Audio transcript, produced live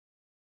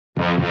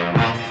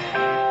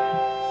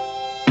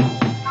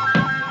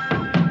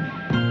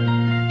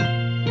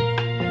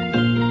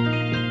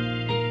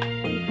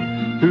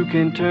Who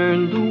can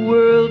turn the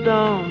world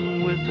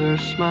on with her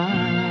smile?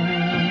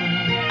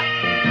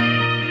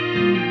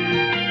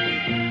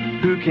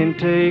 Who can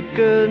take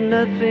a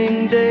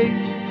nothing day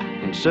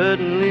and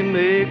suddenly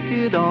make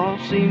it all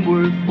seem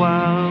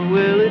worthwhile?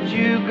 Well, it's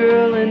you,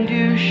 girl, and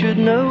you should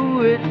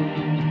know it.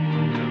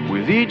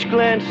 With each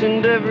glance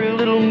and every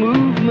little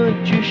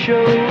movement you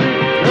show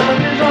it.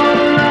 Love is all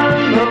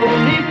around, no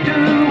need to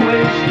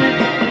waste it.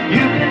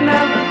 You can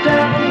never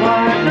tell,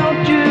 why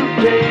don't you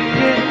take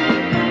it?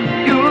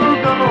 You're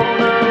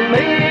gonna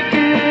make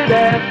it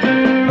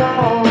after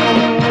all.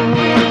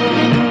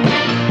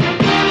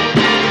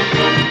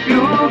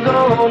 You're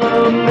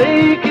gonna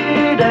make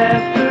it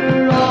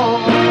after all.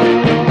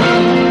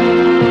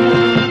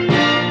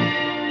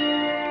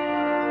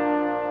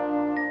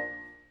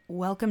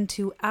 Welcome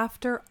to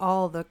After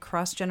All, the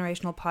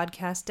cross-generational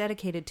podcast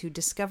dedicated to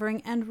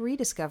discovering and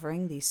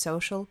rediscovering the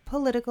social,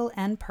 political,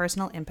 and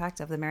personal impact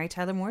of the Mary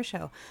Tyler Moore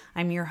Show.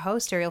 I'm your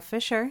host, Ariel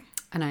Fisher.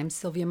 And I'm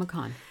Sylvia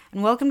McCann.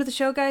 And welcome to the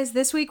show, guys.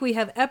 This week we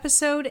have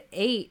episode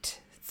 8,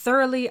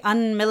 Thoroughly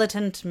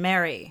Unmilitant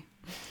Mary.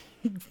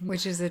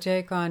 Which is a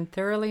take on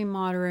Thoroughly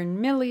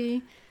Modern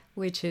Millie,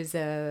 which is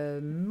a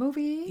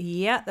movie.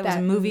 Yeah, that was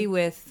a movie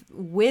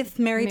with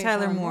Mary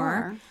Tyler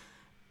Moore.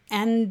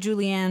 And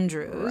Julie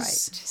Andrews, right,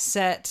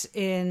 set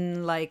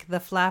in like the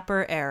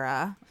Flapper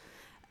era.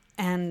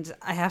 And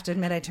I have to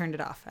admit, I turned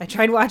it off. I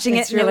tried watching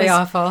It's really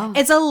awful.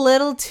 It's a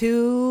little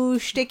too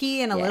shticky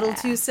and a little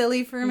too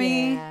silly for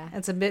me. Yeah.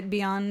 It's a bit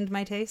beyond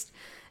my taste.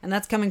 And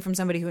that's coming from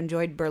somebody who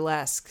enjoyed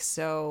burlesque.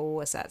 So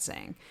what's that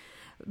saying?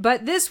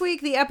 But this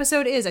week, the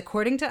episode is,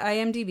 according to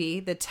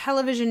IMDb, the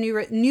Television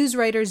News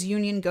Writers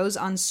Union goes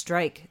on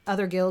strike.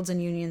 Other guilds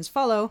and unions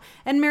follow,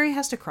 and Mary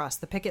has to cross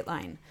the picket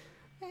line.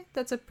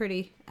 That's a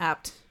pretty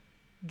apt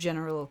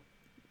general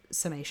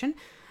summation.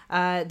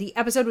 The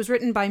episode was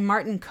written by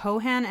Martin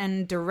Cohan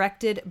and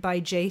directed by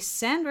Jay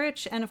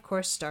Sandrich, and of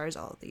course stars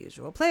all of the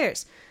usual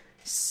players.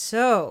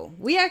 So,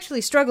 we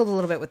actually struggled a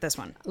little bit with this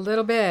one. A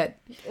little bit.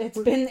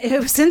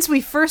 Since we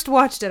first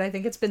watched it, I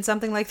think it's been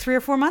something like 3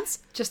 or 4 months.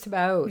 Just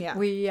about.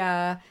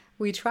 Yeah.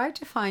 We tried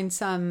to find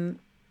some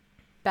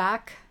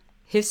back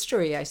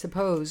history, I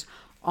suppose,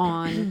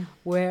 on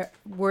where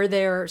were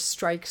there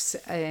strikes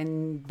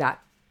in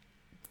that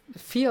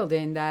field,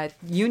 in that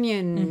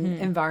union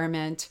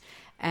environment,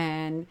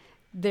 and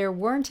there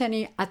weren't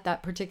any at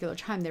that particular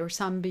time. There were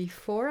some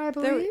before, I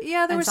believe.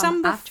 There were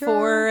some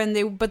before,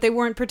 but they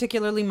weren't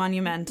particularly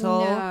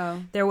monumental.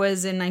 No. There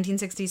was in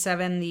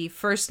 1967 the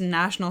first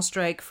national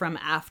strike from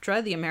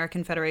AFTRA, the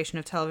American Federation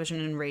of Television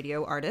and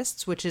Radio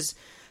Artists, which is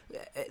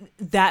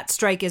that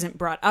strike isn't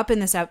brought up in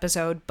this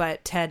episode,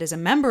 but Ted is a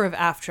member of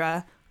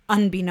AFTRA,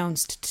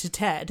 unbeknownst to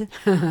Ted.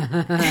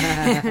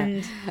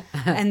 and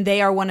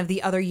they are one of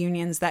the other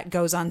unions that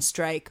goes on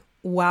strike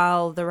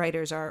while the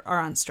writers are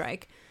on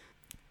strike.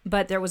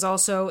 But there was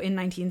also in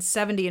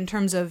 1970, in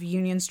terms of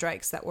union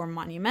strikes that were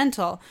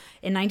monumental,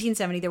 in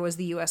 1970 there was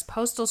the U.S.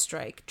 Postal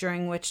Strike,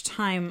 during which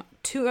time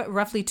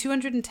roughly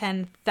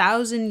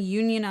 210,000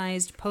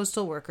 unionized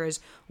postal workers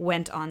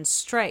went on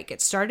strike.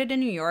 It started in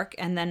New York,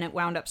 and then it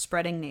wound up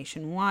spreading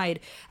nationwide,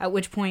 at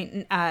which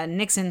point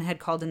Nixon had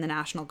called in the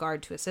National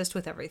Guard to assist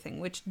with everything,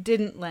 which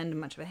didn't lend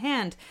much of a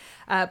hand.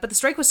 But the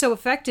strike was so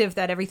effective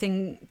that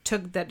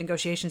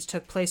negotiations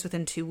took place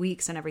within 2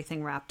 weeks and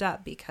everything wrapped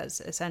up, because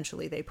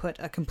essentially they put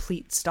a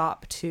complete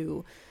stop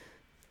to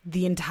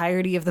the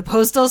entirety of the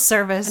Postal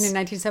Service. And in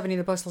 1970,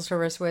 the Postal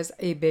Service was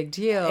a big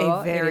deal.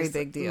 A very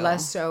big deal.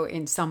 Less so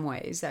in some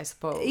ways, I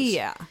suppose.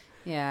 Yeah.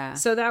 Yeah.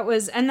 So that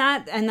was, and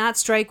that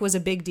strike was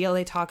a big deal.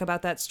 They talk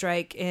about that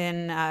strike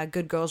in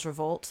Good Girls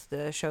Revolt,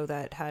 the show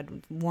that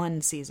had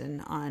 1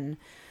 season on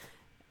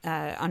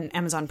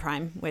Amazon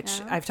Prime,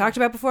 which I've talked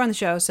about before on the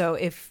show. So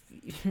if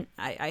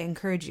I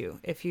encourage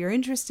you, if you're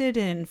interested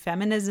in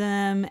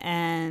feminism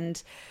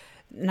and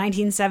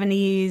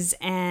 1970s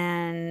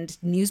and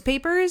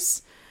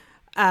newspapers,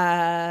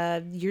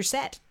 you're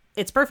set.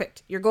 It's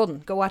perfect. You're golden.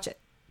 Go watch it.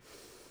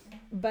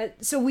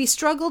 But so we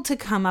struggled to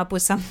come up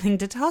with something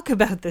to talk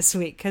about this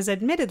week, because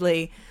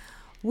admittedly,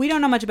 we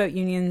don't know much about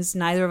unions.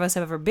 Neither of us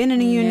have ever been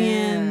in a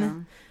union.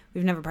 No.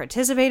 We've never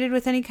participated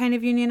with any kind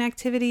of union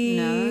activity.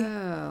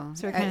 No.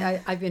 So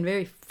I've been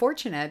very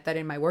fortunate that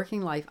in my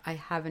working life, I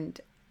haven't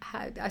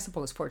had, I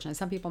suppose fortunate,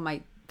 some people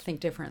might think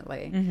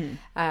differently.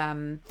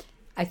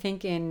 I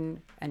think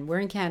and we're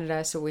in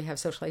Canada, so we have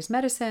socialized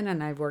medicine,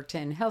 and I've worked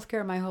in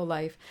healthcare my whole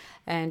life.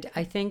 And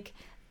I think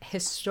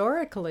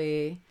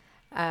historically,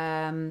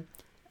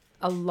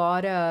 a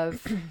lot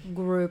of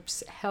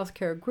groups,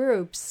 healthcare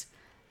groups,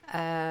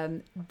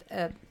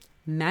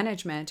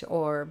 management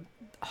or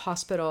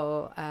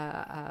hospital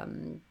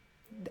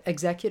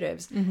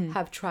executives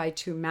have tried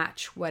to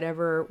match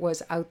whatever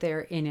was out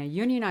there in a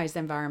unionized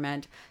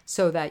environment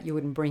so that you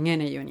wouldn't bring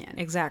in a union.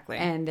 Exactly.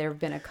 And there have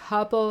been a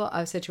couple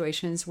of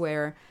situations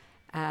where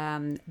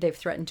they've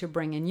threatened to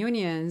bring in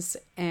unions,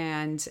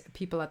 and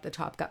people at the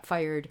top got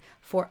fired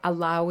for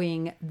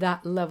allowing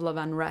that level of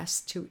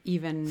unrest to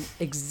even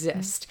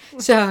exist.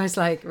 So I was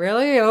like,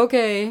 really?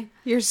 Okay.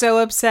 You're so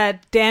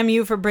upset. Damn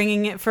you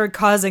for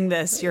causing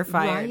this. You're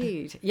fired.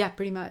 Right. Yeah,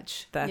 pretty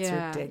much. That's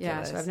ridiculous.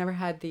 Yeah, so I've never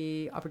had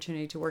the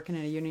opportunity to work in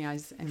a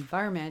unionized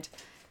environment.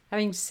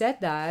 Having said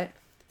that,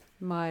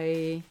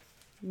 my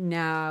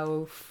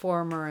now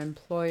former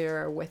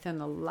employer within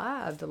the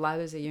lab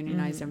is a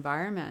unionized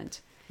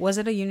environment. Was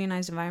it a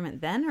unionized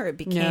environment then, or it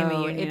became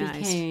a unionized?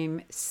 It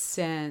became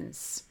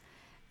since,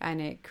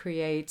 and it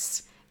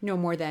creates no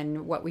more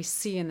than what we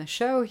see in the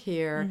show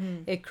here.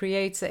 It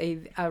creates a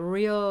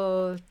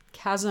real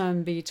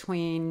chasm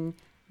between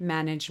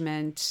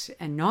management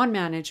and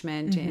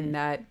non-management in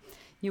that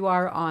you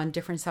are on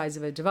different sides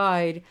of a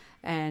divide,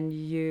 and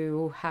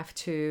you have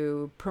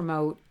to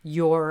promote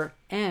your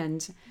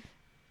end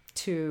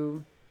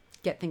to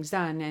get things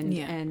done,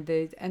 and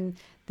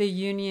the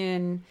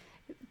union.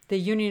 The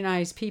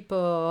unionized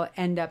people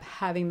end up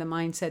having the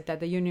mindset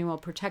that the union will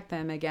protect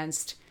them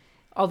against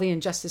all the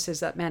injustices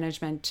that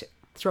management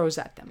throws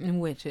at them. In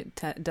which it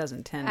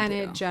doesn't tend to. And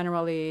it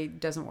generally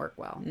doesn't work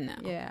well. No.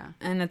 Yeah.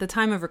 And at the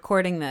time of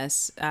recording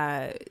this,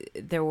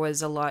 there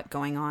was a lot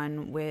going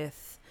on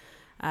with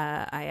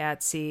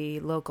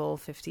IATSE Local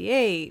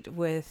 58,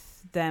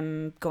 with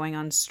them going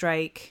on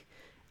strike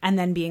and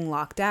then being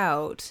locked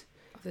out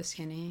Of the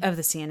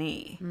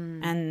CNE.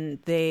 And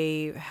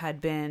they had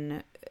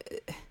been...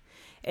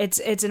 It's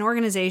an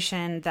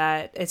organization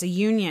that it's a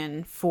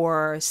union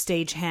for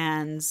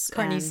stagehands.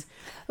 Carnies.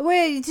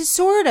 Well,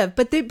 sort of,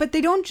 but they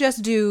don't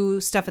just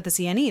do stuff at the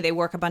CNE. They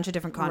work a bunch of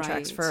different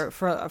contracts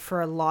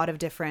for a lot of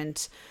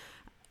different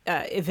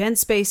event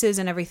spaces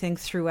and everything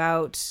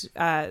throughout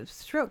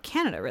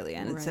Canada, really,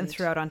 and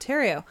throughout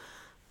Ontario.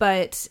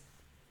 But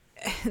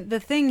the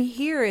thing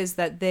here is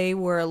that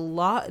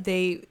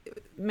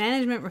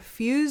management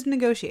refused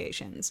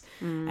negotiations,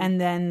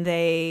 and then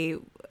they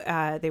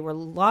were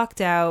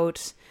locked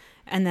out,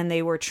 and then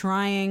they were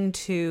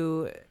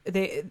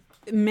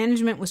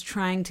management was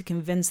trying to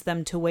convince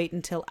them to wait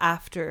until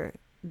after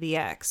the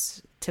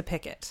X to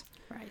picket.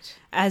 Right.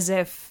 As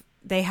if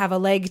they have a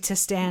leg to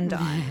stand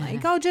on.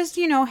 Like, oh, just,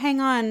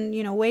 hang on,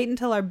 wait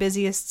until our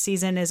busiest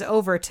season is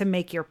over to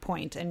make your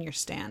point and your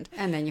stand.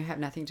 And then you have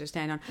nothing to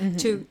stand on.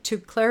 To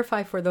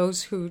clarify for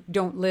those who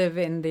don't live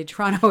in the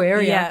Toronto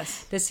area,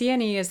 yes. The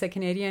CNE is the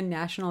Canadian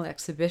National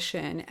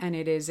Exhibition, and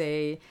it is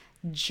a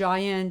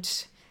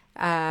giant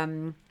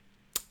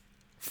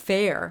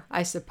fair,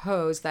 I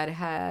suppose, that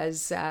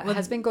has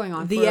been going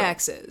on. The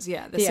X's,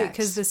 yeah,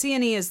 because the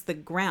CNE is the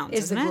grounds.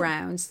 Is the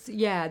grounds,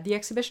 yeah. The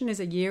exhibition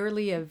is a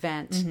yearly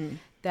event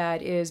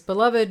that is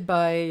beloved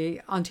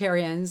by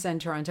Ontarians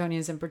and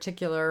Torontonians in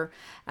particular.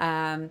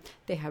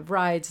 They have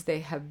rides,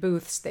 they have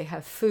booths, they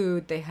have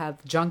food, they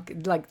have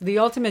junk. Like the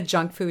ultimate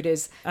junk food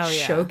is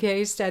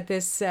showcased at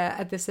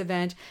this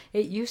event.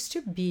 It used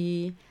to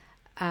be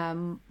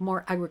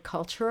more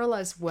agricultural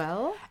as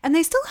well, and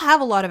they still have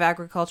a lot of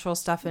agricultural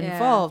stuff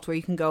involved, where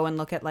you can go and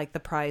look at like the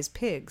prize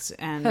pigs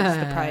and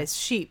the prize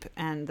sheep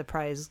and the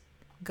prize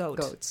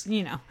goats.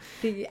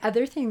 The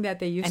other thing that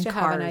they used to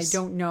cars. have, and I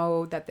don't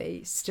know that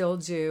they still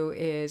do,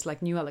 is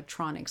like new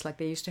electronics. Like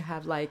they used to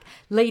have like,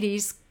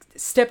 ladies,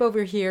 step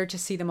over here to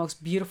see the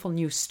most beautiful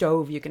new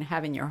stove you can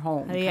have in your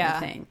home kind of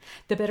thing.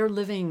 The Better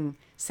Living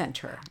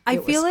Center. I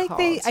feel like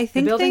I think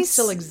the building they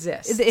still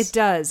exists. It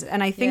does,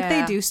 and I think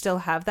they do still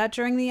have that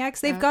during the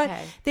X. They've got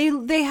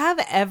they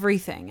have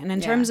everything, and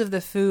in terms of the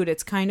food,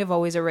 it's kind of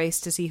always a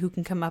race to see who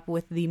can come up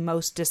with the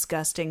most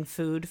disgusting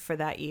food for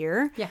that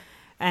year. Yeah.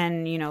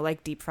 And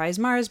like deep fried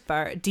Mars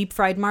bars, deep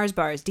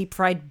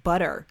fried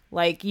butter.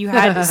 Like you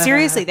had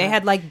seriously, they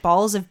had like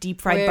balls of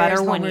deep fried butter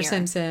Homer one year.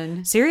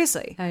 Simpson.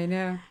 Seriously, I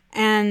know.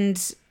 And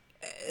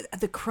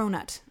the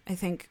cronut, I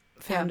think,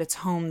 found its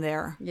home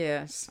there.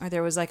 Yes. Or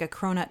there was like a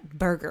cronut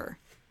burger.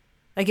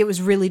 Like it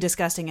was really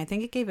disgusting. I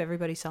think it gave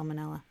everybody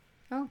salmonella.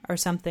 Oh. Or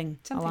something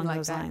along like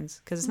those that.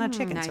 lines. Because it's not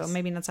chicken, nice. so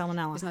maybe not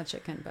salmonella. It's not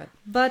chicken, but...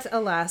 But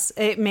alas,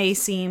 it may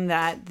seem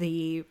that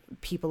the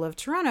people of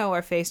Toronto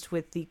are faced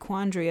with the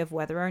quandary of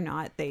whether or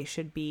not they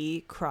should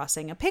be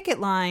crossing a picket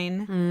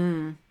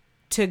line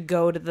to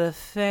go to the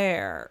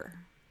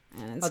fair.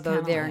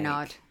 Although they're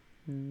not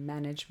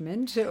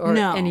management or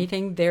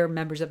anything, they're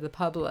members of the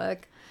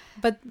public.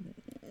 But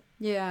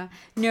yeah,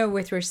 no,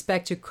 with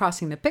respect to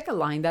crossing the picket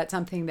line, that's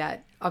something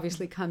that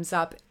obviously comes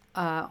up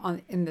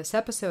in this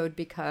episode,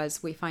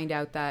 because we find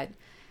out that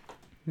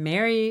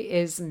Mary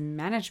is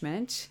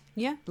management,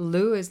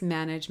 Lou is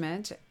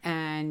management,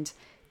 and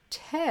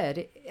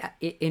Ted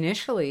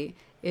initially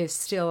is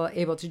still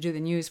able to do the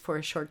news for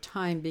a short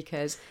time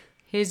because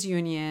his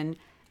union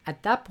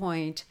at that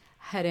point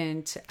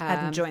hadn't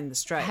joined the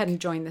strike.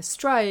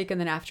 And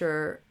then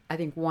after, I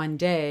think, one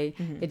day,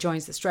 it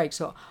joins the strike.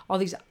 So all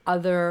these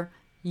other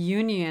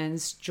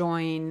unions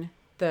join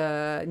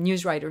the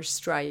newswriters'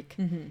 strike.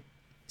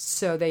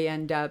 So they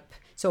end up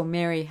So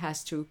Mary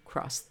has to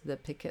cross the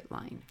picket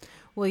line.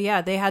 Well,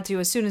 yeah, they had to,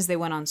 as soon as they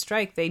went on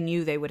strike, they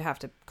knew they would have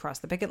to cross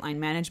the picket line.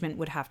 Management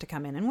would have to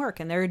come in and work.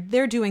 And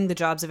they're doing the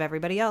jobs of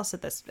everybody else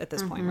at this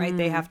point, right?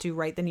 They have to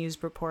write the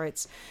news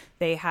reports.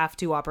 They have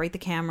to operate the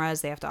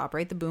cameras. They have to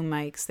operate the boom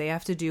mics. They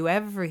have to do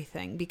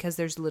everything because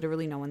there's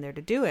literally no one there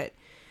to do it.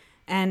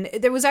 And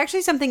there was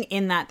actually something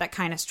in that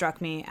kind of struck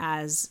me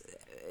as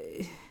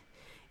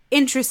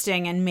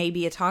interesting and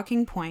maybe a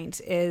talking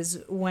point, is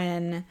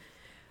when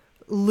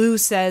Lou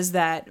says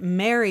that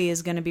Mary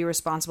is going to be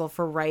responsible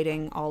for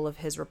writing all of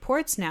his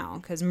reports now,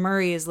 because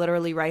Murray is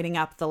literally writing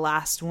up the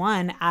last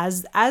one.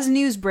 As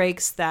news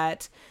breaks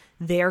that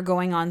they're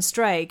going on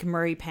strike,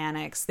 Murray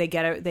panics. They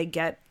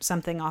get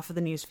something off of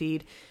the news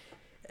feed,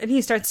 and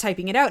he starts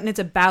typing it out, and it's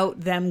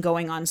about them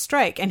going on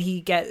strike. And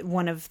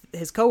one of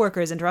his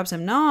coworkers interrupts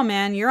him. "No,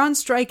 man, you're on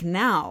strike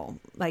now.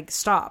 Like,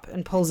 stop!"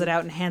 and pulls it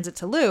out and hands it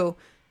to Lou.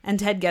 And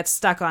Ted gets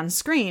stuck on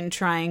screen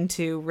trying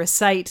to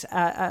recite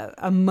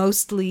a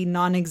mostly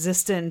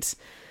non-existent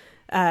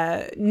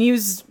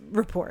news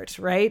report,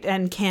 right?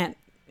 And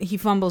he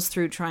fumbles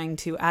through trying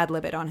to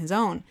ad-lib it on his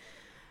own.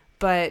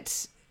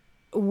 But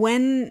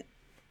when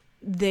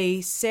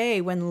Lou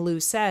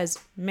says,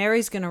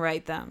 Mary's going to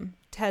write them,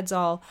 Ted's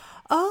all,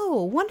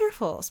 "Oh,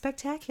 wonderful,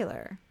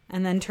 spectacular."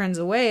 And then turns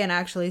away and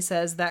actually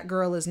says, "That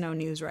girl is no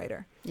news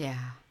writer."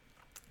 Yeah.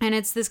 And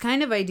it's this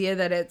kind of idea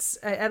that it's,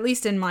 at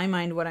least in my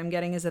mind, what I'm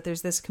getting is that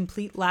there's this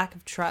complete lack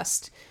of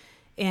trust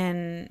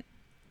in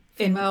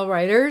female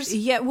writers.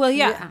 Yeah, well,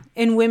 yeah,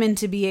 in women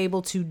to be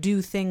able to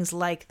do things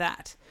like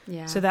that.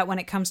 Yeah. So that when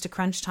it comes to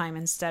crunch time,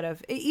 instead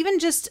of even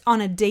just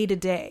on a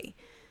day-to-day,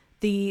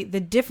 the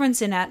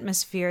difference in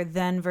atmosphere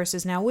then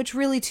versus now, which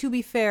really, to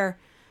be fair,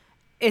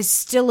 is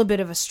still a bit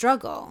of a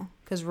struggle,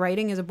 because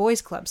writing is a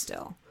boys' club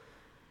still.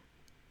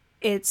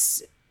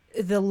 It's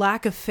the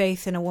lack of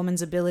faith in a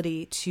woman's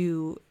ability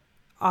to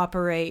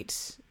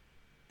operate,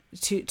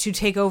 to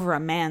take over a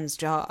man's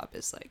job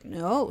is like,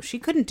 no, she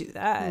couldn't do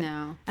that.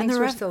 No. And things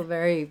were still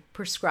very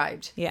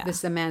prescribed. Yeah. This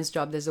is a man's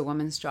job, this is a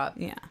woman's job.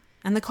 Yeah.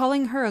 And the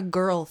calling her a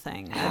girl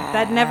thing,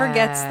 that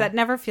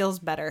never feels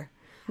better.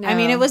 No. I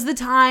mean, it was the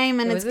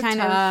time, and It it's was kind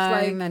a of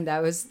like, and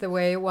that was the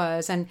way it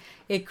was. And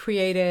it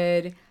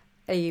created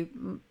a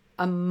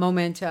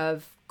moment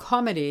of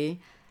comedy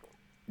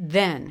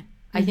then.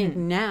 I think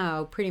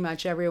now pretty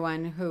much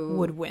everyone who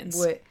would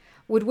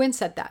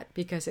wince at that,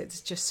 because it's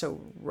just so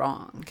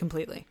wrong.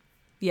 Completely.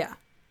 Yeah.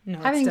 No.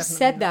 Having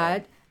said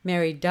that,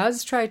 Mary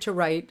does try to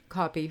write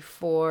copy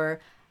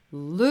for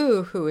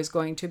Lou, who is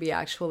going to be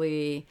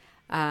actually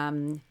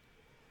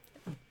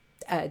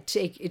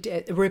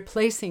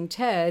replacing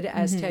Ted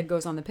as Ted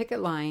goes on the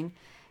picket line,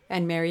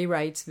 and Mary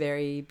writes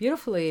very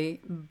beautifully,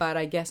 but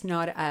I guess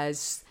not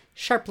as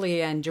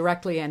sharply and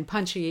directly and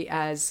punchy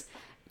as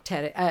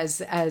Ted,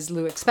 as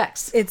Lou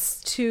expects.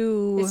 It's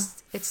too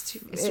fluffy. It's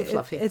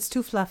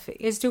too fluffy.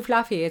 It's too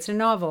fluffy. It's a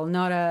novel,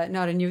 not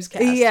a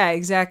newscast. Yeah,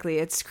 exactly.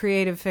 It's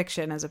creative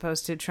fiction as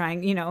opposed to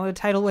trying. A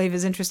tidal wave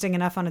is interesting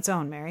enough on its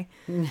own, Mary.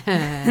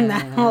 And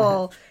that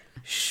whole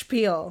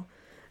spiel.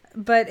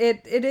 But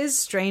it is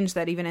strange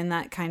that even in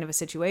that kind of a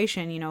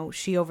situation,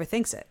 she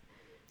overthinks it.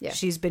 Yeah.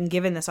 She's been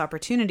given this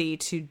opportunity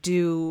to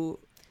do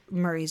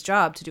Murray's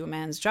job, to do a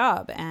man's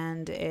job,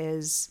 and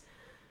is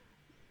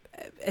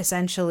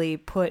essentially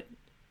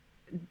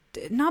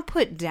not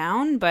put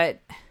down, but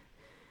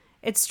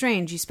it's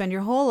strange. You spend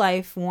your whole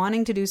life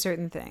wanting to do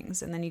certain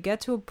things, and then you get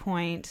to a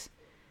point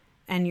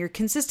and you're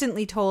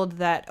consistently told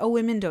that, oh,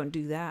 women don't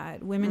do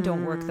that. Women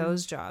don't work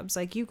those jobs.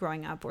 Like you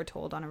growing up, we're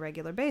told on a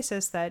regular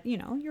basis that,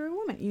 you're a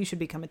woman. You should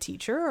become a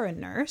teacher or a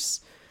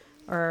nurse.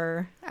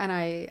 And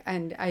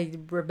I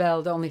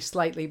rebelled only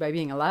slightly by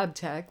being a lab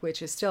tech,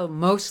 which is still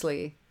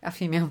mostly a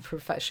female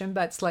profession,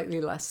 but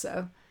slightly less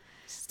so.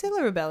 Still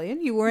a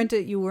rebellion. You weren't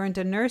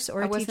a nurse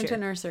or a teacher. I wasn't a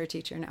nurse or a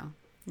teacher, no.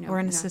 Or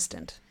an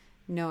assistant.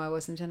 No, I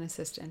wasn't an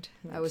assistant.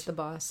 I was the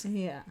boss.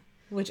 Yeah,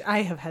 which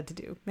I have had to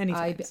do many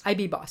times. I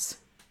be boss.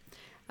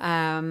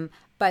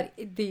 But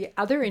the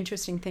other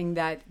interesting thing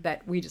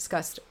that we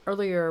discussed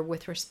earlier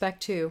with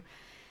respect to,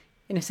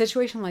 in a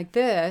situation like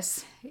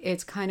this,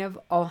 it's kind of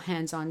all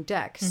hands on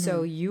deck. Mm-hmm.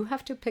 So you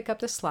have to pick up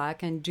the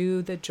slack and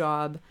do the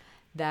job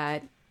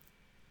that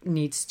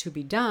needs to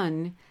be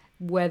done,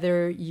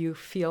 whether you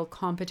feel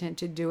competent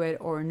to do it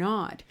or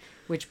not,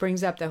 which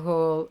brings up the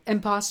whole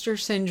imposter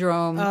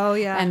syndrome. Oh,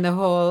 yeah. And the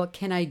whole,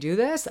 can I do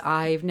this?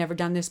 I've never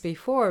done this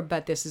before,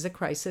 but this is a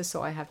crisis,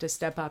 so I have to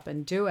step up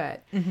and do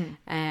it. Mm-hmm.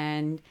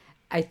 And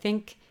I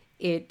think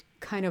it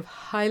kind of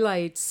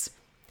highlights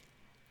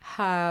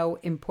how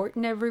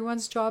important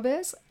everyone's job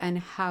is and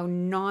how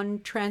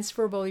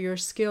non-transferable your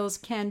skills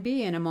can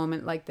be in a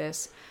moment like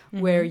this,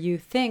 where you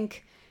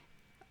think,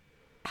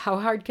 how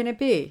hard can it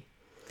be?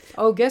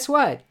 Oh, guess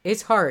what?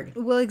 It's hard.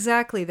 Well,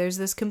 exactly. There's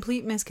this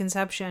complete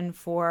misconception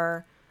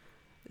for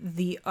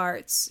the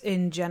arts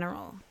in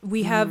general.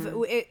 We have,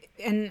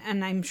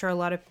 and I'm sure a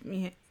lot of,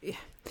 when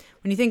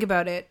you think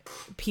about it,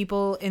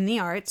 people in the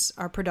arts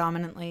are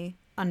predominantly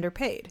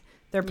underpaid.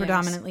 They're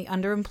predominantly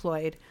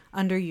underemployed,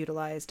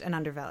 underutilized, and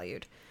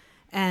undervalued.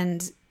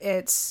 And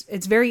it's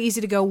very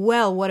easy to go,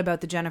 well, what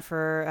about the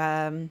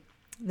Jennifer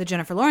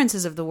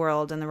Lawrences of the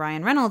world and the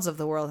Ryan Reynolds of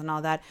the world and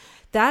all that?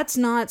 That's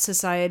not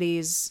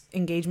society's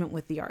engagement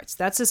with the arts.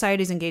 That's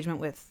society's engagement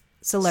with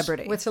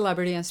celebrity. With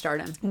celebrity and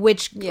stardom.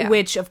 Which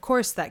of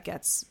course that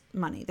gets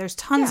money. There's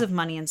tons of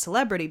money in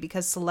celebrity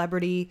because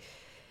celebrity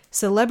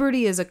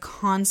is a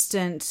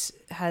constant,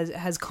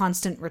 has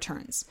constant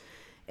returns.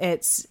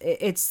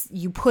 It's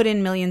you put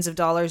in millions of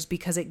dollars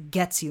because it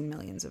gets you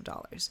millions of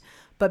dollars.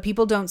 But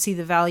people don't see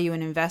the value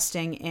in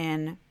investing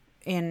in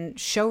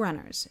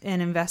showrunners,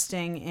 in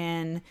investing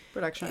in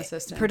production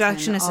assistants,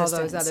 all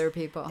those other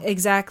people.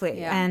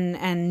 Exactly.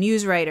 And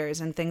news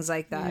writers and things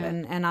like that.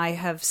 And I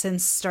have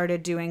since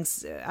started doing,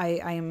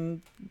 I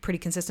am pretty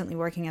consistently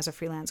working as a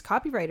freelance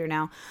copywriter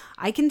now.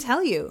 I can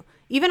tell you,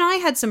 even I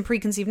had some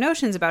preconceived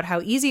notions about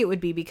how easy it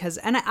would be because,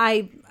 and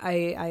I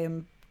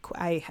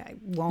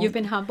won't. You've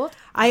been humbled?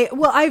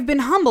 I've been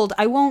humbled.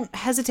 I won't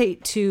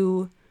hesitate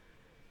to.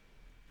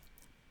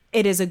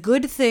 It is a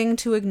good thing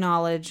to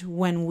acknowledge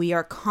when we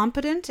are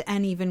competent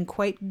and even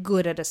quite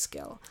good at a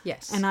skill.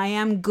 Yes. And I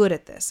am good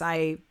at this.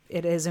 It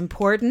is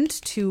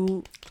important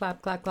to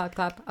clap, clap, clap,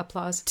 clap,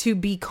 applause. To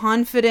be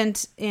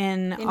confident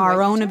in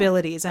our own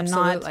abilities and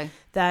Absolutely. Not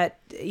that,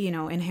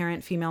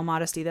 inherent female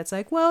modesty that's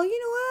like, well,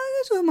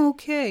 I guess I'm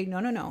okay.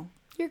 No.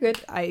 You're good.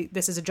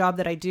 This is a job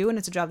that I do and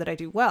it's a job that I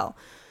do well.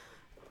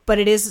 But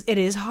it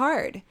is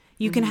hard.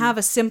 You can have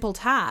a simple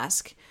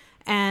task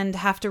and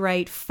have to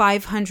write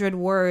 500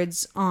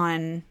 words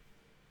on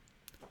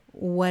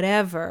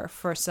whatever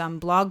for some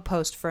blog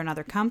post for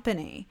another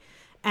company.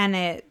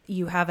 And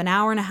you have an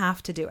hour and a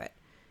half to do it.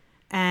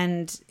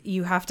 And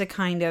you have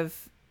to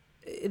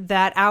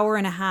that hour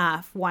and a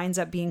half winds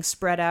up being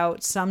spread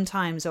out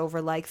sometimes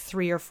over like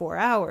 3 or 4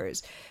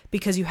 hours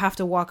because you have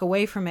to walk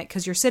away from it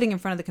because you're sitting in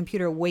front of the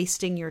computer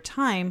wasting your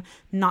time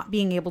not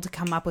being able to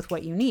come up with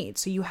what you need.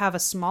 So you have a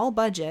small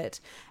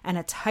budget and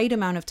a tight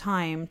amount of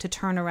time to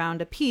turn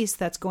around a piece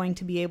that's going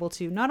to be able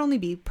to not only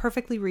be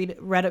perfectly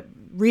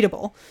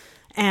readable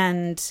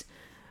and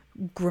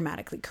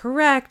grammatically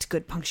correct,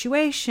 good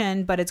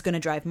punctuation, but it's going to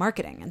drive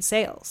marketing and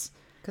sales.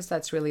 Because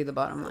that's really the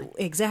bottom line.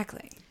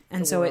 Exactly.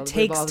 And so it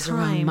takes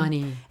time.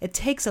 Money. It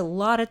takes a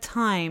lot of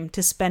time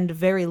to spend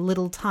very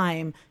little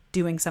time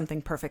doing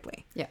something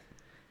perfectly. Yeah.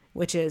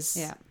 Which is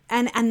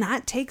and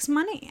that takes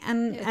money.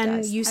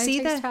 And you see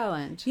it takes that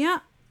talent. Yeah.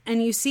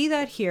 And you see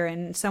that here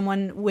in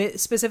someone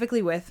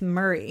specifically with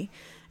Murray.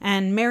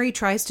 And Mary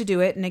tries to do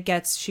it and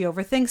she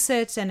overthinks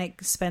it and it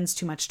spends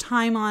too much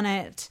time on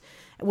it,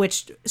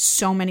 which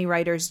so many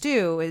writers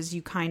do, is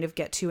you kind of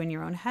get in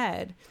your own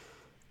head.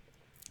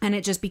 And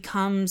it just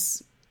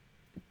becomes,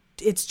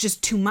 it's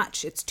just too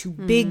much. It's too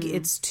big.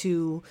 It's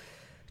too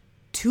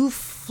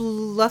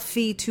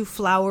fluffy, too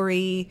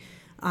flowery.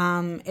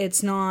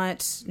 It's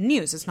not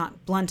news. It's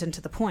not blunt and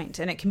to the point.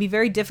 And it can be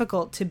very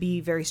difficult to be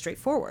very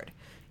straightforward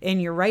in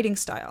your writing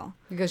style.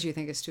 Because you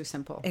think it's too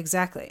simple.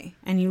 Exactly.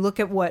 And you look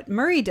at what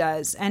Murray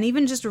does, and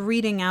even just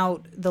reading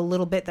out the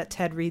little bit that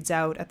Ted reads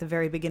out at the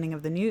very beginning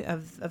of the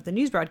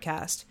news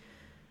broadcast,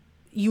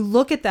 you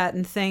look at that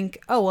and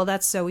think, oh, well,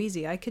 that's so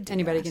easy. I could do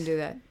Anybody that. can do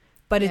that.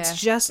 But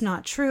it's just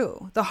not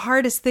true. The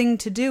hardest thing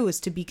to do is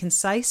to be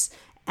concise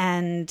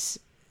and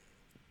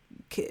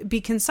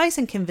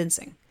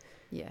convincing.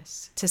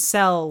 Yes. To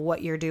sell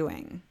what you're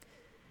doing.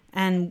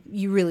 And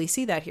you really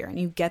see that here. And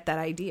you get that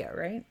idea,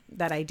 right?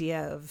 That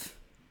idea of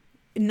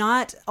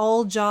not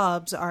all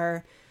jobs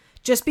are,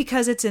 just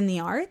because it's in the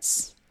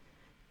arts,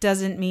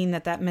 doesn't mean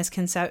that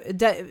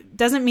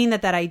doesn't mean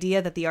that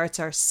idea that the arts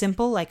are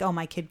simple, like, oh,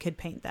 my kid could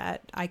paint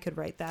that, I could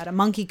write that, a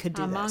monkey could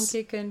do this. A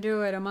monkey can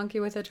do it, a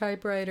monkey with a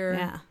typewriter.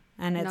 Yeah,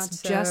 and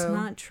it's just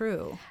not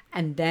true.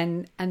 And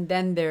then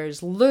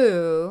there's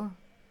Lou,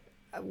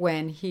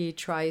 when he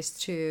tries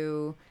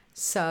to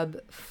sub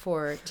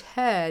for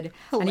Ted.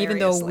 And even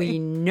though we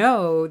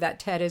know that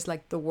Ted is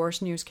like the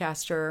worst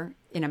newscaster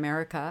in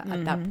America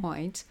at that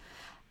point,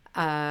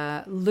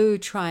 Lou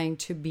trying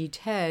to be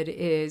Ted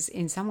is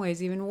in some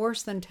ways even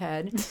worse than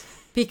Ted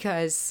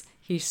because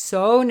he's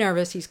so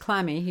nervous. He's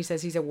clammy. He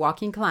says he's a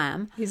walking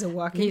clam. He's a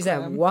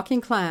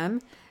walking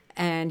clam.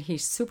 And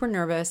he's super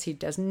nervous. He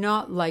does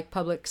not like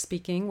public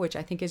speaking, which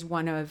I think is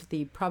one of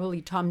the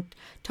probably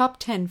top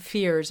 10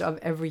 fears of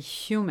every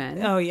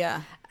human. Oh,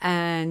 yeah.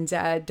 And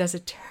does a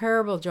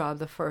terrible job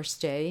the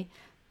first day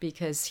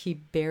because he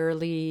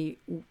barely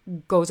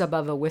goes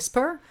above a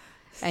whisper.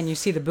 And you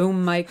see the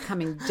boom mic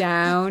coming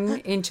down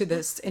into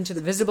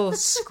the visible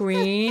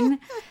screen,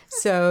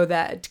 so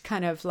that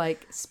kind of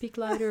like, speak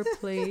louder,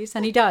 please.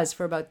 And he does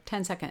for about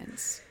 10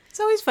 seconds. It's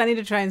always funny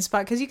to try and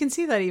spot, because you can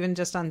see that even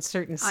just on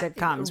certain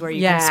sitcoms where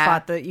you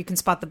can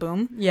spot the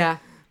boom. Yeah.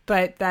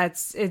 But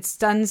it's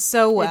done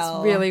so well.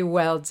 It's really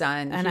well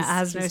done. And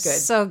Asner's good.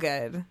 So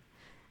good.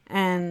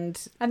 And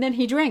then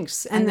he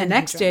drinks. And the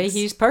next day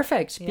he's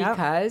perfect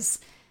because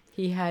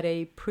he had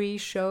a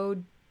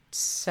pre-show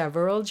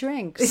several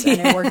drinks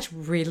and it worked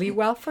really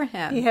well for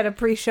him. He had a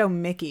pre-show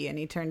Mickey and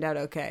he turned out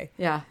okay.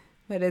 Yeah.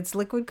 But it's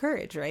liquid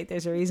courage, right?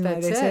 There's a reason why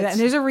they say that. And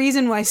there's a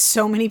reason why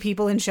so many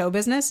people in show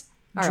business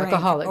Are drink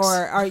alcoholics.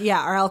 or are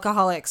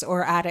alcoholics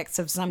or addicts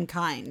of some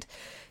kind.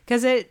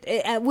 Because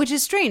which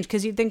is strange,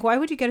 because you'd think, why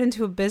would you get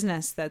into a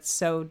business that's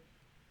so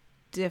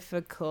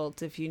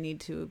difficult if you need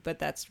to? But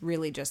that's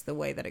really just the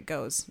way that it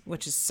goes,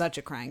 which is such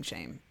a crying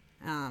shame.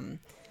 I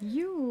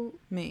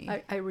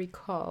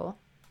recall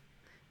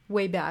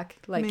way back,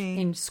 like Me.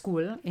 in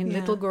school, in Yeah.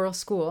 little girl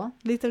school,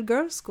 Little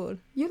girls' school.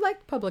 you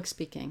liked public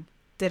speaking.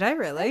 Did I I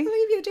really?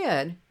 believe you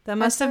did. That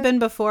must have been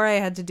before I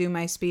had to do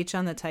my speech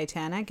on the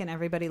Titanic, and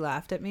everybody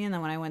laughed at me. And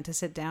then when I went to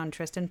sit down,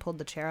 Tristan pulled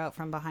the chair out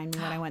from behind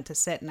me when I went to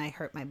sit, and I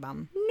hurt my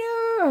bum.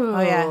 No.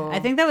 Oh yeah, I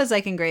think that was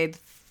like in grade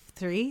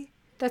 3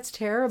 That's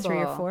terrible.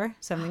 or 4,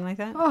 something like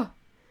that. Oh,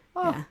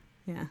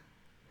 Yeah.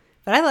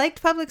 But I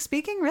liked public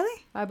speaking,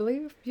 really. I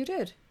believe you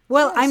did.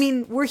 Well, Yes. I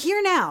mean, we're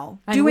here now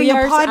And doing we a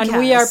are, podcast. and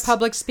we are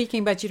public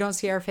speaking, but you don't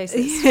see our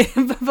faces.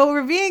 but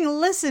we're being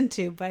listened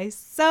to by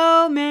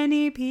so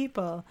many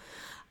people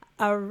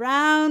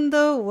around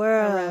the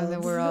world. Around the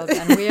world,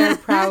 and we are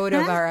proud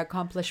of our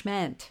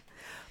accomplishment.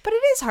 But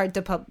it is hard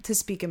to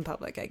speak in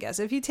public, I guess,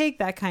 if you take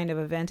that kind of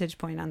a vantage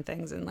point on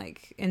things, and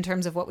like in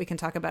terms of what we can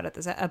talk about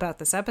about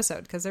this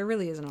episode, because there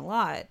really isn't a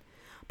lot.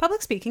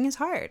 Public speaking is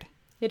hard.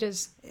 It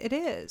is. It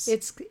is.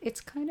 It's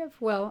kind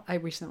of, well, I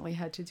recently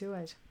had to do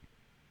it.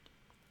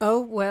 Oh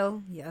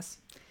well, yes.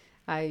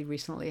 I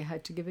recently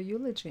had to give a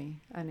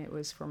eulogy, and it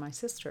was for my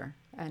sister,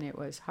 and it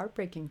was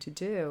heartbreaking to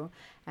do.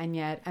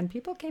 And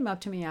people came up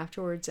to me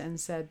afterwards and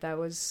said, that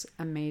was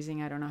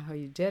amazing. I don't know how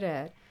you did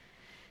it.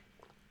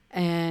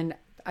 And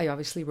I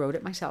obviously wrote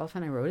it myself,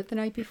 and I wrote it the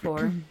night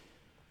before,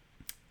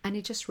 and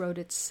it just wrote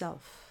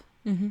itself.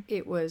 Mm-hmm.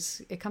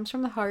 It comes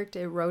from the heart.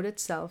 It wrote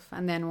itself.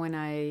 And then when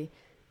I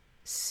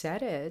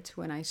said it,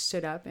 when I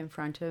stood up in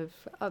front of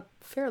a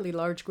fairly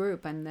large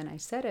group, and then I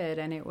said it,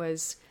 and it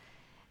was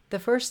the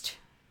first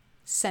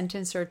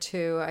sentence or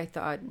two, I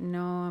thought,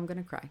 no, I'm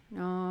going to cry.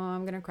 No,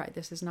 I'm going to cry.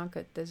 This is not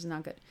good. This is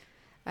not good.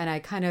 And I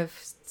kind of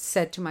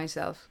said to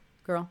myself,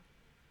 girl,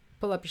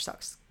 pull up your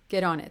socks.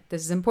 Get on it.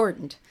 This is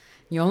important.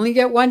 You only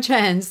get one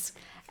chance.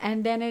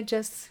 And then it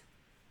just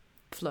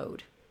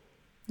flowed.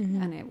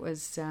 Mm-hmm. And it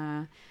was,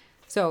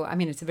 so, I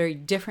mean, it's a very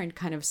different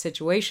kind of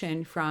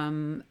situation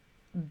from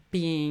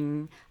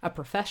being a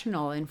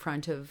professional in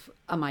front of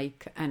a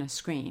mic and a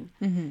screen.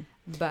 Mm-hmm.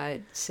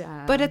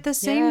 But at the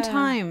same yeah.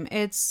 time,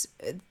 it's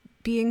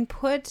being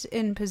put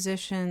in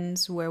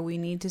positions where we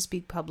need to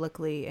speak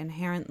publicly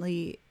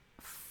inherently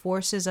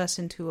forces us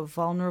into a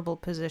vulnerable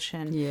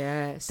position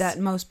Yes. that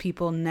most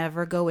people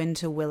never go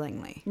into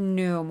willingly.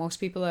 No, most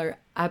people are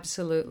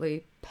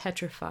absolutely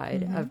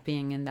petrified Mm-hmm. of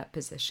being in that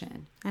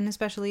position. And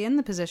especially in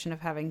the position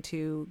of having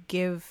to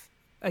give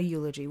a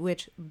eulogy,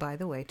 which, by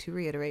the way, to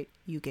reiterate,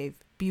 you gave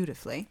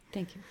beautifully,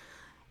 Thank you.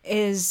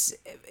 is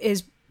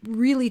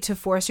really to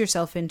force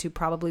yourself into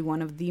probably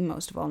one of the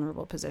most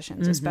vulnerable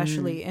positions, Mm-hmm.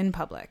 especially in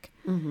public.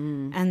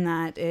 Mm-hmm. And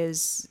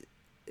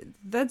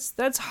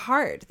that's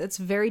hard. That's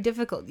very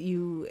difficult.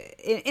 You,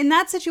 in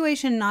that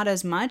situation, not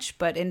as much,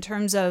 but in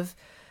terms of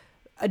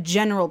a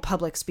general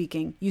public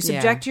speaking, you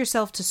subject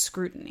yourself to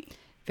scrutiny.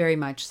 Very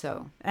much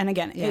so. And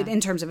again, Yeah. in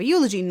terms of a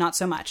eulogy, not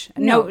so much.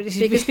 No,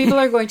 because people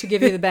are going to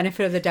give you the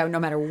benefit of the doubt no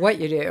matter what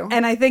you do.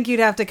 And I think you'd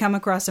have to come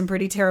across some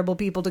pretty terrible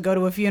people to go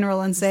to a funeral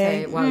and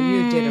say, Well,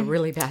 you did a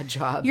really bad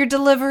job. your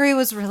delivery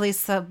was really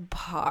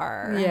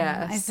subpar.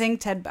 Yes. I think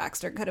Ted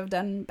Baxter could have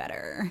done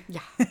better. Yeah.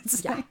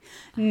 It's Yeah. like,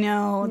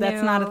 no,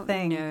 that's not a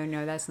thing.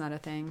 No, that's not a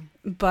thing.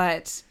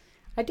 But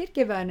I did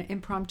give an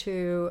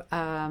impromptu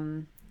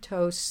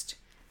toast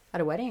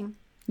at a wedding.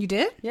 you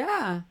did?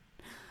 Yeah.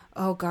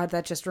 Oh, God,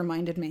 that just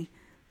reminded me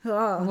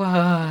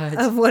What?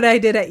 of what I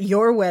did at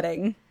your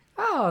wedding.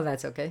 Oh,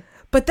 that's okay.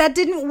 But that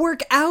didn't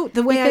work out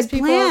the way I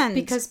planned.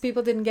 Because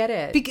people didn't get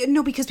it.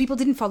 Because people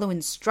didn't follow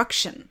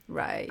instruction.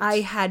 Right.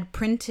 I had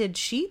printed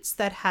sheets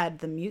that had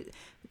the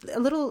a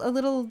little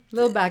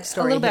backstory.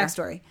 A little here.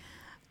 backstory.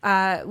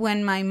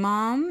 When my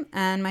mom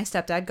and my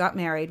stepdad got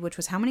married, which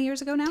was how many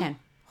years ago now? 10.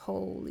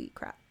 Holy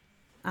crap.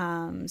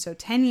 So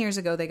 10 years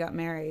ago they got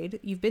married.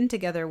 You've been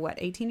together, what,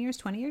 18 years,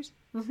 20 years?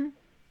 Mm-hmm.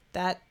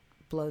 That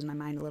blows my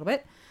mind a little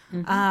bit.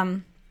 Mm-hmm.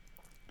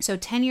 So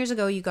 10 years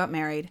ago you got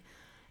married,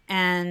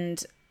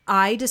 and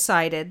I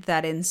decided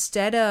that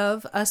instead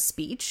of a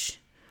speech,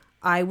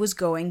 I was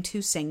going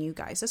to sing you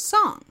guys a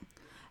song.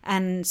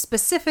 And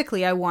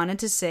specifically, I wanted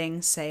to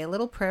sing Say a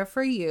Little Prayer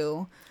for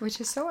You.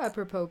 Which is so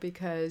apropos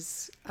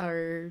because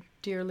our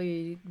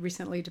dearly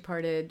recently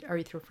departed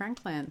Aretha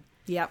Franklin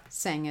Yep.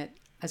 sang it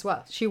as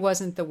well. She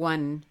wasn't the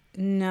one.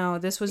 No,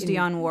 this was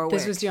Dionne Warwick.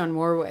 This was Dionne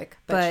Warwick.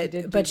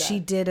 But she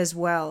did as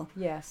well.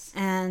 Yes.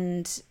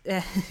 And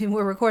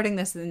we're recording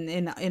this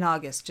in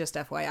August, just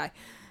FYI.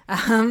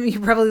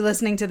 You're probably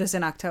listening to this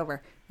in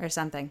October or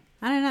something.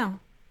 I don't know.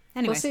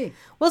 Anyway,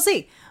 We'll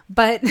see.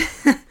 But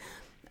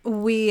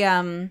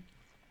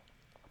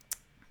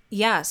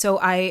so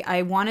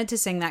I wanted to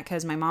sing that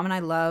because my mom and I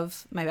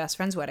love My Best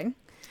Friend's Wedding.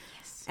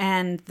 Yes.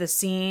 And the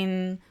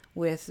scene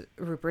with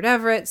Rupert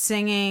Everett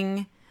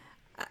singing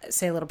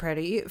Say a Little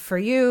Prayer for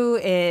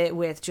You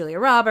with Julia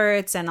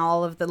Roberts and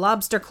all of the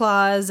lobster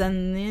claws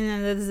and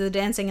the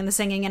dancing and the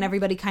singing, and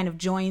everybody kind of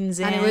joins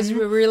in. And it was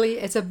really,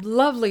 it's a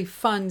lovely,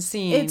 fun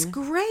scene. It's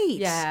great.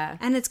 Yeah.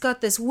 And it's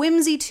got this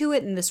whimsy to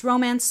it and this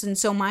romance. And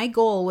so my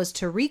goal was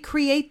to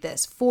recreate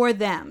this for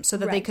them so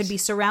that they could be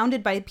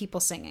surrounded by people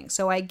singing.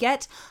 So I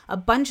get a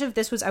bunch of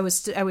this. I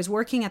was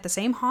working at the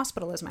same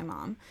hospital as my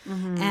mom.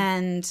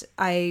 And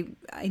I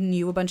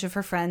knew a bunch of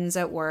her friends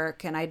at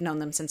work, and I'd known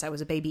them since I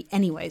was a baby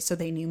anyway, so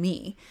they knew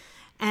me.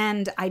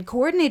 And I'd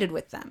coordinated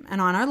with them. And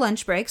on our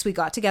lunch breaks, we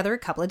got together a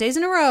couple of days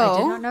in a row. I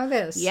did not know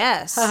this.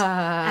 Yes.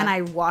 And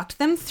I walked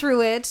them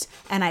through it,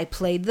 and I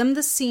played them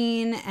the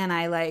scene, and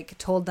I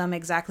told them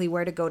exactly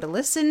where to go to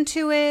listen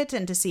to it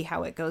and to see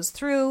how it goes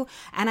through.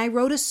 And I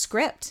wrote a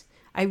script.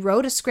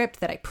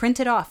 That I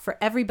printed off for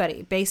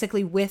everybody,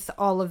 basically with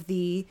all of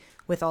the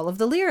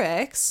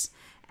lyrics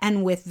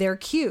and with their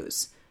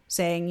cues,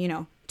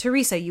 saying,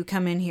 Teresa, you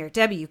come in here.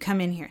 Debbie, you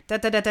come in here. Da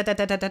da da da da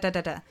da da da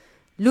da da.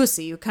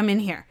 Lucy, you come in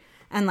here.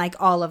 And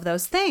all of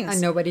those things.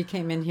 And nobody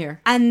came in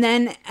here. And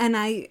then, and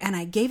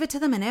I gave it to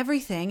them and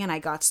everything, and I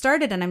got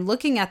started, and I'm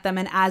looking at them,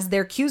 and as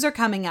their cues are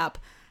coming up,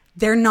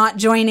 they're not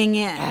joining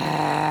in.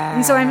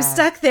 And so I'm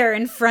stuck there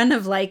in front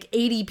of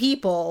 80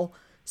 people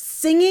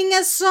singing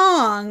a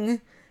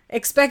song,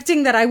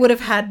 expecting that I would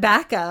have had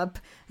backup,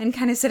 and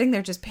kind of sitting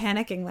there just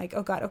panicking,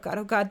 oh God, oh God,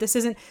 oh God,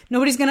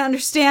 nobody's going to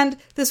understand.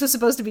 This was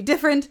supposed to be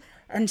different,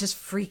 and just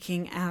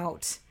freaking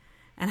out.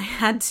 And I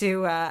had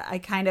to,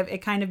 it kind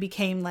of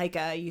became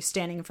you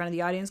standing in front of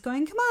the audience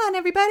going, come on,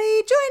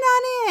 everybody, join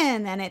on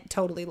in. And it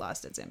totally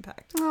lost its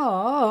impact.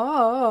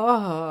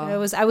 Oh.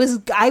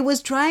 I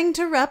was trying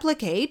to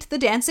replicate the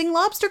dancing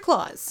lobster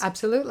claws.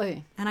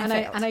 Absolutely. And I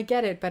failed. I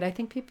get it, but I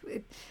think people,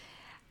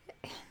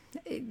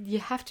 you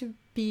have to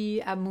be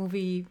a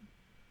movie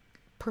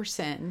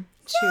person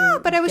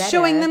but I was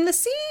showing them the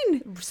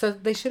scene. So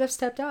they should have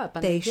stepped up.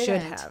 And they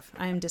should have.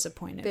 I am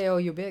disappointed. They owe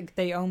you big.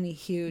 They owe me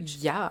huge.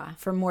 Yeah.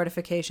 For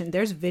mortification.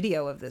 There's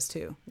video of this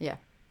too. Yeah.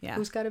 Yeah.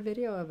 Who's got a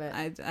video of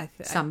it?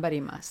 Somebody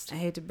must. I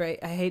hate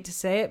to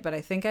say it, but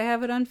I think I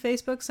have it on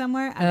Facebook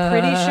somewhere. I'm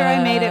pretty sure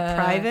I made it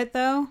private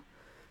though.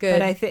 Good.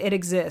 But it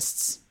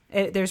exists.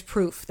 There's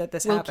proof that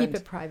this happened. We'll keep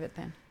it private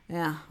then.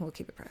 Yeah, we'll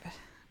keep it private.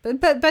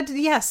 But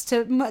yes,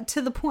 to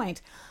the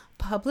point.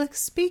 Public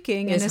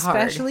speaking and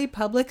especially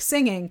public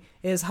singing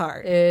is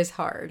hard. It is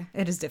hard.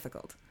 It is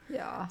difficult.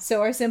 Yeah.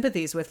 So our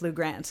sympathies with Lou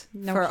Grant for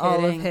kidding.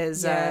 all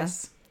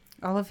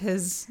of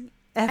his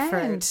effort.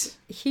 And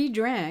he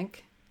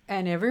drank,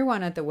 and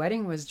everyone at the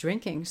wedding was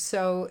drinking.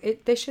 So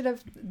they should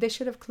have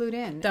clued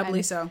in.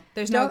 Doubly so.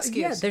 There's no excuse.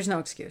 Yeah, there's no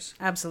excuse.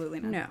 Absolutely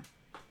not. No.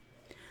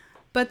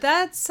 But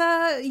that's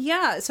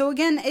So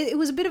again, it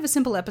was a bit of a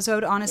simple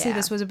episode. Honestly,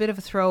 This was a bit of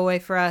a throwaway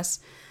for us.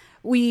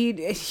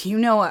 You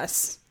know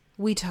us.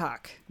 We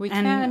talk. We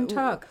can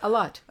talk a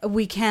lot.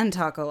 We can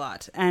talk a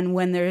lot. And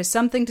when there is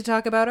something to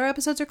talk about, our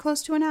episodes are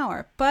close to an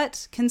hour.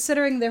 But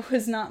considering there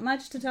was not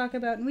much to talk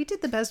about, and we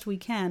did the best we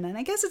can. And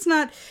I guess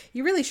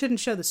you really shouldn't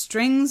show the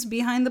strings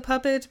behind the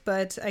puppet,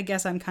 but I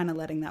guess I'm kind of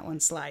letting that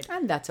one slide.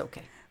 And that's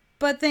okay.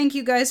 But thank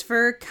you guys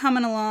for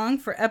coming along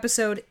for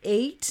episode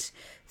 8,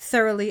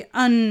 Thoroughly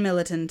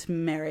Unmilitant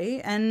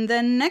Mary. And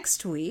then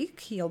next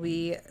week, you'll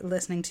be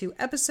listening to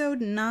episode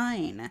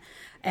 9.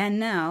 And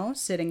now,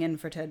 sitting in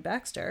for Ted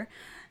Baxter,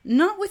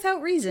 not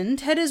without reason,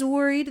 Ted is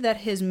worried that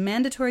his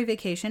mandatory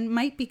vacation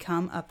might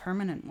become a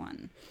permanent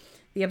one.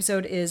 The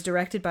episode is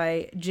directed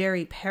by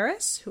Jerry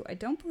Paris, who I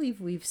don't believe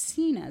we've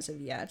seen as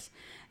of yet,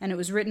 and it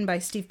was written by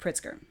Steve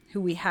Pritzker, who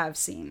we have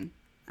seen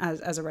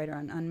as a writer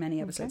on many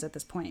episodes at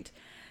this point.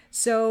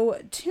 So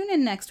tune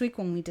in next week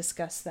when we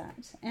discuss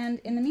that. And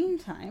in the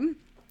meantime,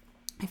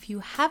 if you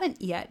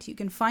haven't yet, you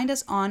can find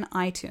us on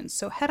iTunes.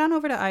 So head on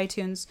over to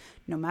iTunes,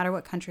 no matter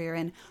what country you're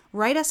in.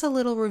 Write us a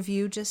little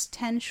review, just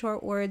 10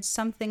 short words,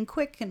 something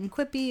quick and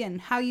quippy, and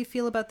how you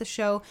feel about the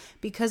show,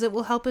 because it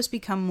will help us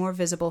become more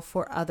visible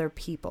for other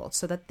people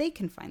so that they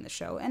can find the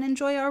show and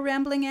enjoy our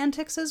rambling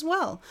antics as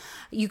well.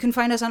 You can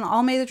find us on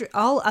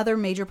all other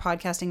major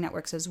podcasting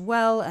networks as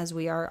well, as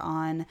we are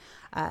on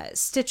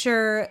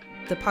Stitcher,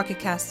 the Pocket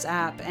Casts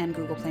app, and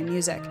Google Play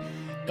Music.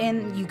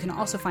 And you can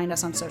also find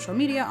us on social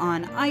media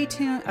on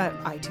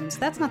iTunes,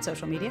 that's not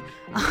social media,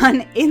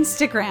 on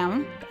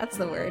Instagram, that's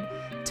the word,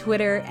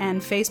 Twitter,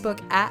 and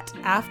Facebook at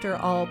After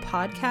All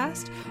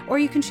Podcast. Or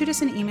you can shoot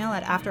us an email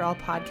at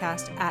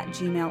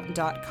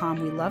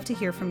afterallpodcast@gmail.com. We love to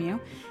hear from you,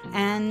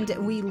 and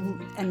we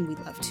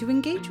love to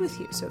engage with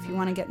you. So if you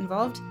want to get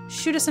involved,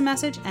 shoot us a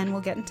message and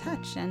we'll get in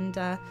touch. And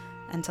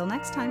until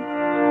next time.